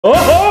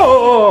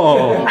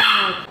Oh,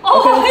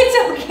 it's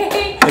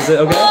okay. Is it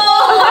okay?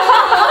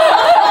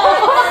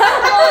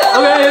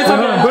 Okay, it's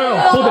okay.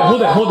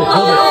 Hold it.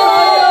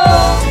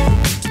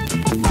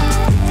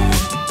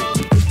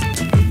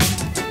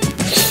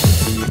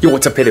 Yo,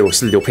 what's up, Peter? 我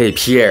是刘沛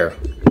Pierre。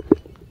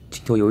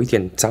镜头有一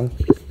点脏。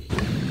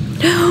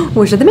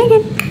我是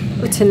Megan.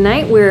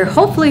 Tonight we're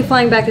hopefully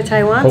flying back to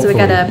Taiwan, so we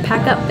gotta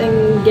pack up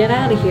and get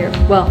out of here.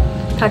 Well,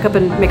 pack up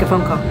and make a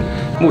phone call.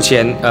 目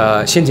前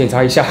先检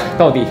查一下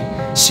到底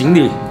行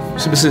李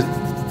是不是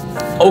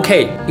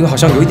OK， 因为好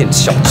像有一点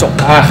小重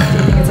啊。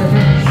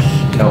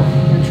No,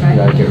 you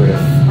gotta get rid of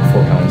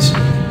 4 pounds.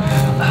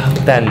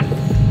 但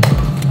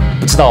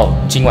不知道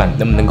今晚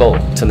能不能够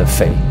真的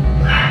飞。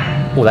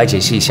我来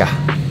解析一下。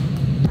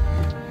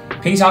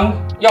平常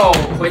要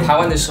回台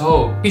湾的时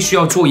候，必须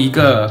要做一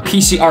个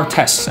PCR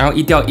test， 然后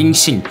一定要阴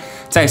性，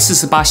在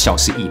48小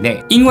时以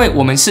内。因为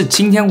我们是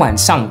今天晚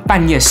上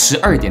半夜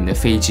12点的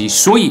飞机，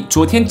所以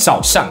昨天早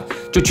上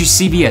就去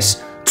CVS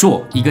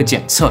做一个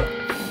检测。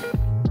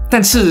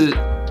但是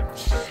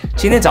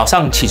今天早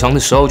上起床的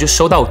时候就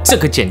收到这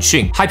个简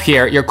讯 ：Hi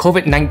Pierre, your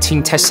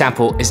COVID-19 test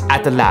sample is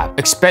at the lab.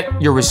 Expect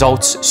your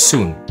results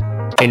soon,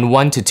 in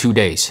 1 to 2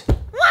 days.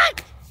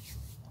 What?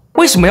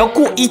 为什么要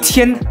过1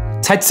天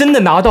才真的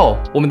拿到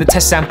我们的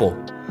test sample？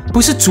 不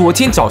是昨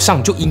天早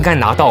上就应该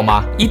拿到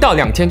吗？1到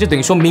2天就等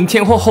于说明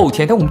天或后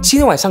天，但我们今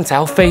天晚上才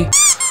要飞。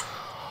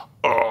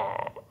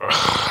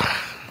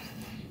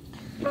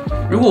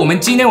如果我们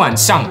今天晚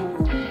上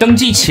登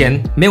机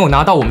前没有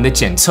拿到我们的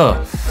检测，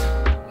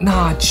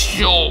那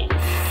就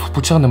不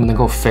知道能不能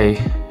够飞。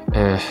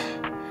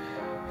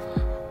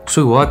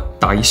所以我要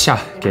打一下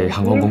给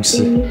航空公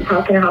司。How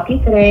can I help you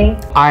today?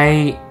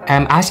 I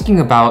am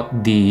asking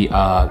about the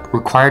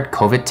required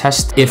COVID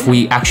test. If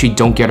we actually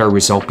don't get our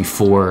result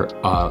before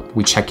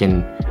we check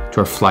in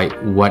to our flight,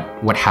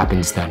 what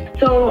happens then?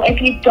 So if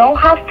you don't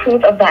have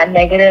proof of that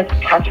negative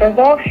test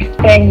result,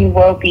 then you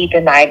will be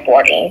denied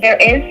boarding. There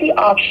is the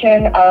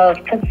option of,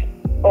 because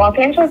Los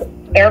Angeles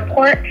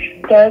Airport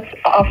does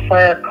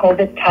offer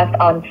COVID test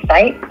on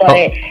site,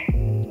 but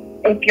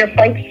if your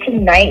flight's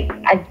tonight,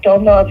 I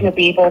don't know if you'll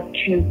be able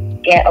to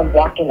get a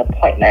walk-in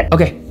appointment.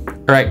 Okay,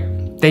 all right.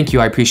 Thank you,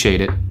 I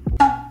appreciate it.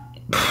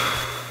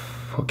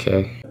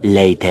 Okay.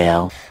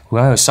 Later. 我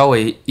刚刚有稍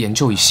微研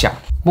究一下，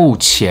目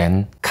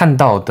前看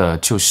到的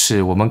就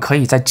是我们可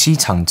以在机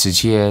场直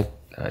接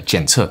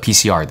检测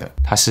PCR 的，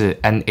它是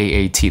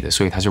NAAT 的，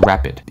所以它是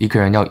rapid， 一个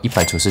人要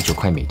199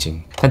块美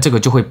金。但这个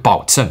就会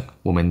保证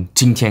我们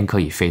今天可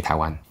以飞台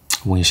湾。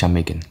问一下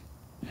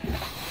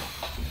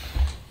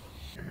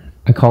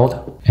Megan。I called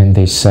and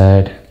they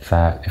said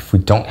that if we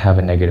don't have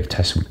a negative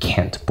test, we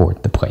can't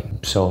board the plane.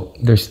 So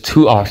there's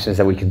 2 options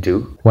that we can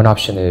do. One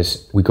option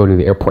is we go to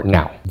the airport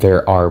now.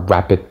 There are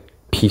rapid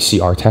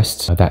PCR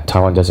tests that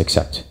Taiwan does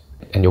accept,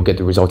 and you'll get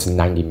the results in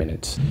 90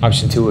 minutes.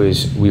 Option 2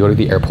 is we go to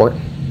the airport,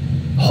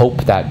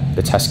 hope that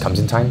the test comes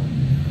in time.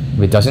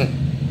 If it doesn't,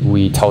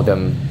 we tell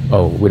them,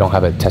 oh, we don't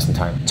have a test in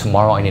time.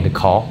 Tomorrow I need to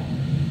call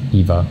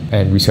Eva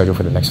and reschedule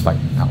for the next flight.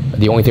 Now,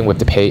 the only thing we have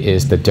to pay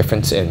is the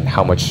difference in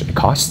how much it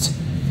costs,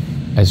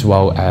 as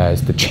well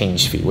as the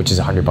change fee, which is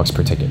 $100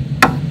 per ticket.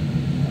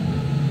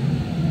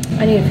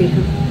 I need to feed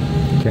him.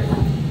 Okay.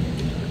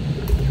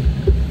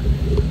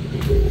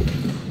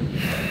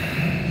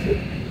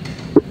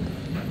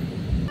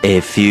 A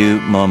few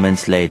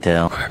moments later.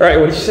 All right,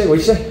 what did you say? What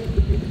did you say?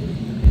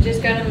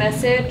 Just got a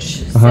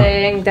message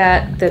saying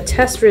that the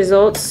test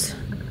results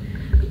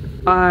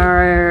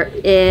are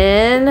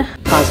in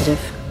positive.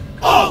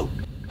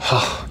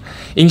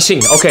 阴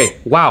性 ，OK，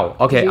 wow，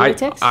 OK，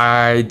 Text?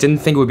 I didn't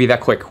think it would be that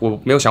quick， 我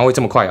没有想到会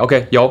这么快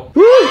 ，OK， 有，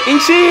阴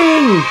性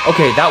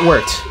 ，OK，that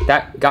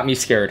worked，that got me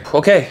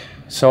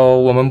scared，OK，so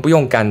我们不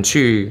用赶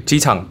去机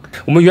场，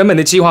我们原本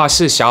的计划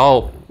是想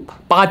要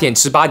8点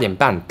至8点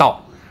半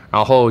到，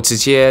然后直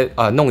接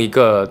弄一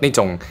个那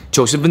種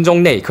90分鐘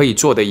內可以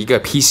做的一個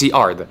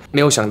PCR 的，沒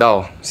有想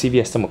到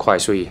CVS 這麼快，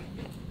所以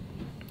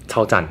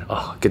超讚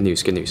啊 ！Good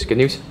news，good news，good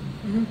news。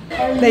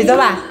嚟咗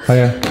啦？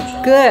係啊。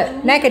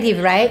Good.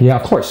 Negative, right? Yeah,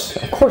 of course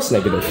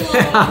negative.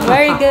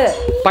 Very good.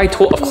 拜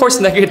託 ，of course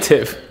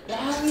negative。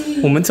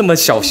我們這麼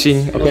小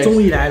心 ，OK。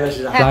終於來了，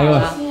是吧？來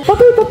了，寶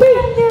貝，寶貝，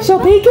小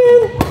培根。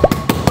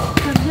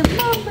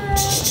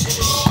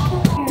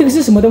這個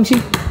是什麼東西？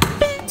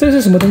這個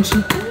是什麼東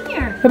西？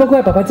要不要過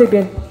來爸爸這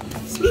邊？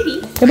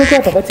要不要過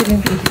來爸爸這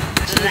邊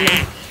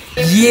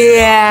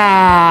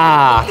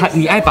 ？Yeah，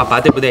 你愛爸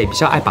爸對不對？比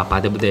較愛爸爸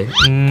對不對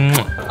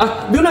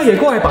？Luna 也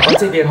過來爸爸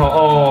這邊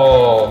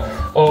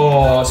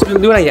哦，是不是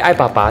Luna 也愛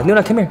爸爸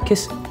 ？Luna come here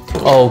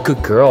kiss。Oh good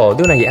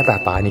girl，Luna 也愛爸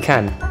爸。你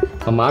看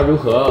媽媽如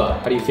何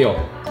 ？How do you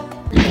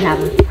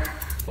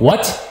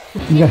feel？What？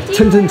 你看，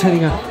蹭你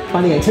看，把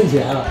你给蹭起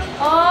来了。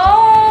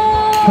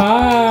哦。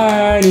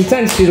嗨，你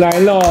站起來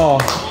了。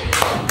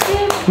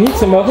你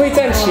怎麼會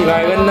站起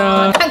來了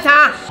呢？看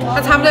他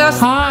差不多要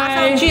爬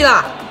上去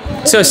了。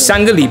這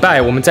3個禮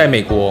拜我們在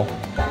美國，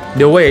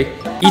劉蔚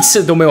1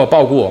次都沒有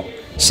報過。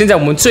現在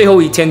我們最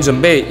後一天準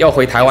備要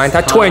回台灣，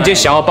他突然間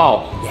想要報，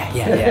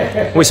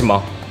為什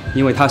麼？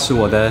因為他是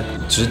我的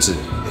侄子。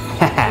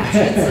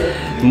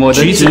我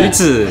的橘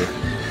子。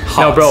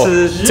 No, bro.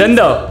 真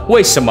的？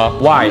为什么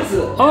 ？Why?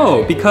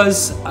 Oh,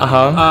 because I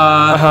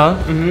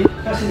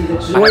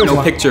have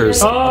no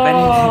pictures.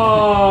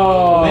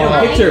 哦，没有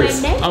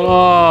pictures.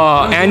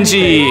 哦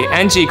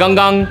 ，Angie，刚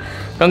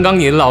刚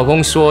你的老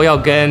公说要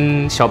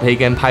跟小培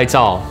根拍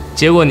照，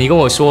结果你跟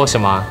我说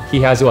什么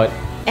 ？He has what?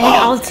 An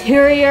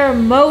ulterior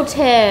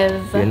motive.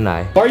 原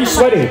来。Why are you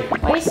sweating?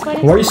 Why are you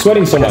sweating? Why are you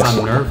sweating so much?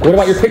 I'm nervous. What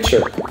about your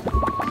picture?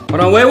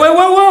 Hold on, wait!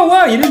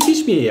 You didn't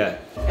teach me yet.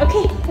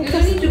 Okay. You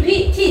don't need to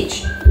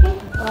teach.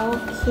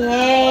 Okay.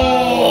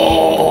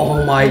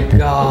 Oh my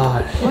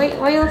god.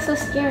 Why you look so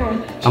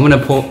scared? I'm gonna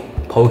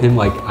pull him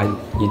like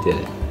you did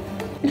it.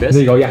 This?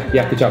 There you go.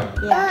 Yeah, good job.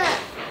 Yeah.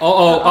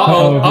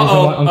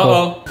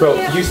 Uh-oh. Bro,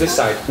 use this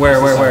side. Where?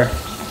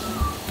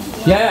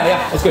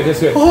 Yeah. That's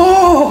good.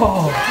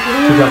 Oh!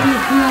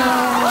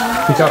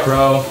 Good job,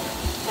 bro.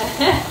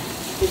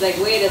 He's like,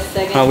 wait a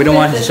second. We don't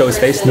want him to show his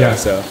face though, Yeah.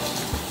 so.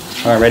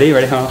 All right, ready?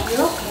 Huh?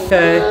 You're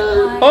okay. Okay.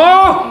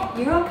 Oh!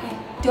 You're okay.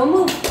 Don't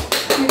move.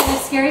 You're gonna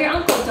scare your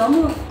uncle. Don't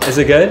move. Is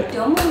it good?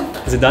 Don't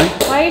move. Is it done?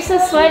 Why are you so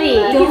sweaty?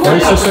 Don't Why are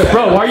you so move. sweating?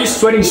 Bro, why are you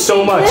sweating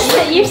so much?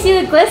 Listen, you see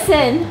the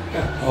glisten.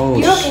 Oh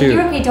You're okay. shoot.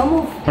 You're okay. Don't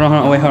move. Hold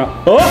on. Wait, hold on.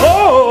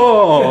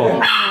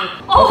 Oh!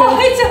 Oh,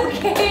 it's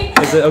okay.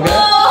 Is it okay?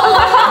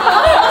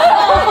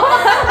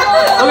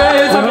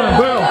 Okay, it's okay.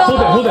 Bro,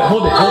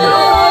 hold it.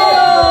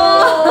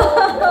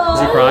 Is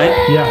he crying?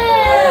 Yeah.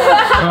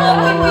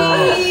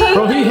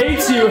 Bro, he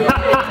hates you.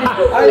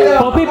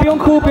 宝贝不用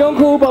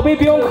哭，宝贝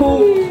不用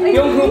哭。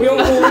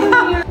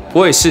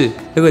我也是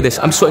 ，Look at this.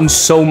 I'm sweating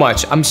so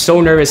much. I'm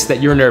so nervous that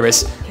you're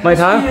nervous. 咪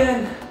睇，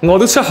我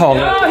都出汗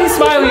啦。 Oh, he's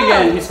smiling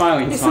again. He's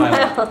smiling.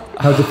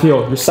 How'd it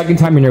feel? Your second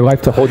time in your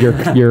life to hold your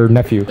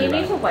nephew. You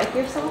need to wipe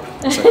yourself.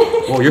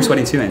 Oh, you're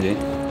sweating too, Angie.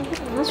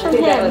 That's from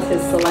That was him.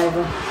 his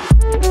saliva.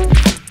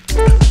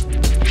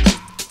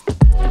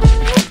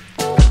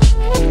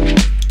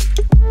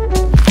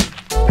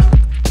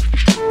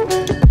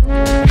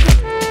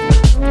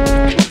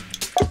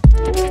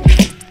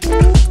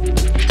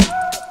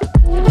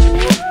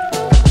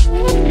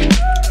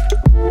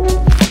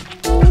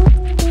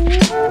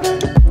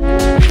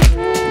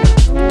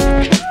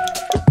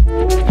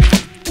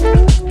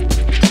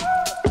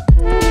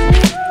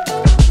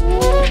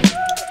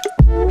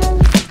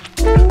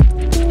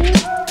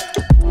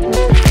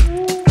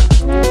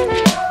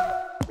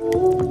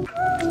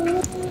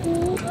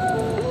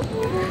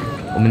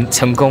 我们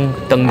成功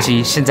登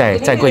机，现在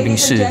在贵宾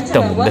室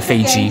等我们的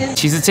飞机。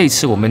其实这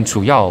次我们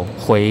主要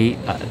回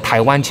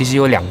台湾，其实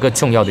有2个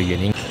重要的原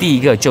因。第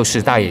一个就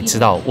是大家也知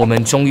道，我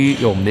们终于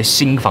有我们的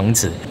新房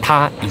子，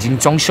它已经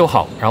装修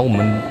好，然后我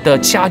们的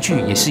家具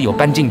也是有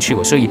搬进去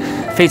过，所以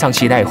非常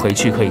期待回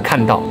去可以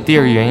看到。第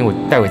二个原因我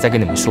待会再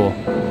跟你们说。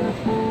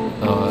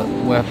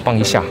我要帮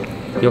一下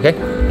 ，You OK？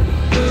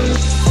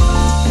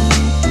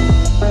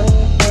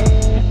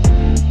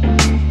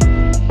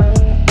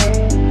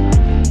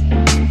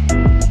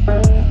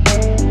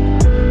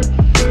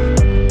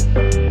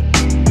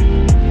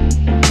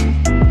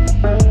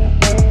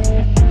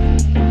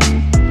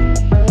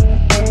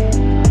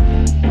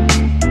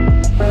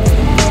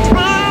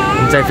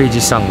在飞机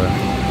上了，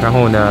然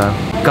后呢，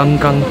刚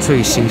刚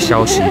最新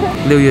消息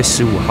，6月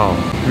15号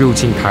入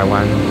境台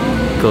湾，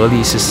隔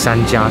离是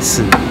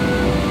3+4。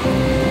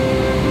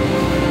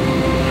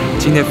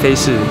今天飞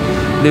是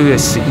6月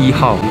11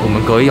号，我们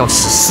隔离要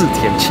14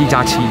天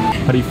，7+7。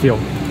How do you feel?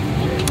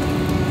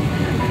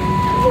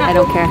 I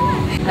don't care.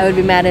 I would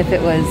be mad if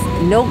it was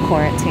no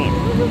quarantine.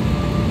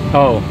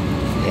 Oh,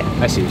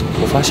 I see.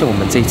 我发现我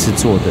们这次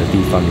做的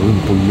地方有点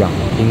不一样，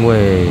因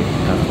为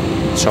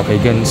小培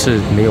根是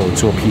没有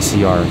做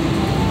PCR，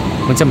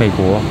 因为在美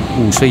国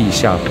5岁以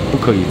下不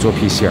可以做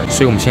PCR，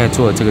 所以我们现在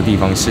做的这个地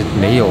方是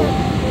没有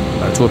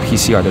做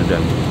PCR 的人。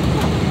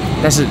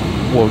但是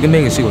我跟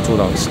Megan 是有做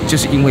到，就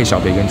是因为小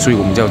培根，所以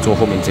我们就要坐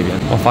后面这边。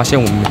我发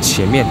现我们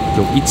前面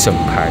有一整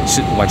排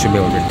是完全没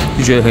有人，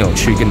就觉得很有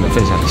趣，跟你们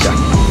分享一下。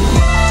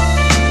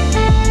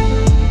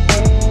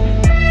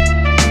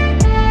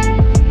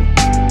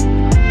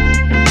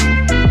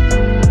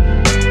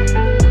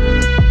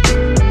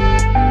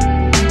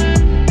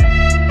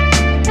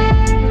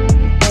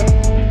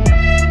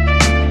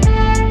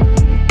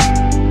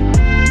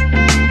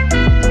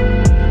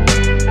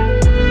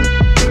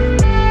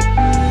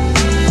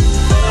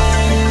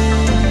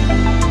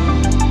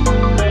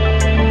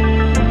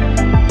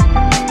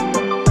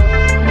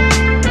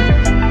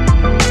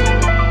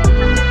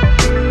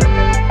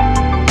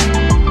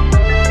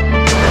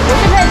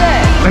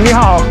你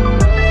好。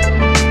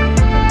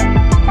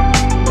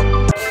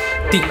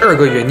第2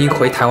个原因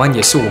回台湾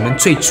也是我们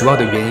最主要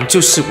的原因，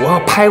就是我要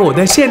拍我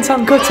的线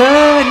上课程，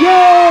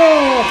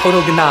耶！偷偷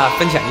跟大家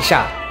分享一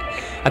下。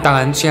当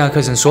然，线上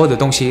课程所有的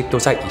东西都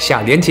在以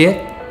下连结。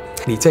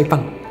你最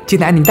棒，记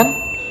得按铃铛。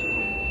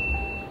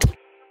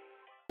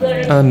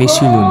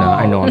Miss you, Luna.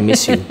 I know I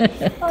miss you.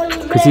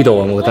 可是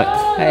我的，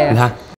你看。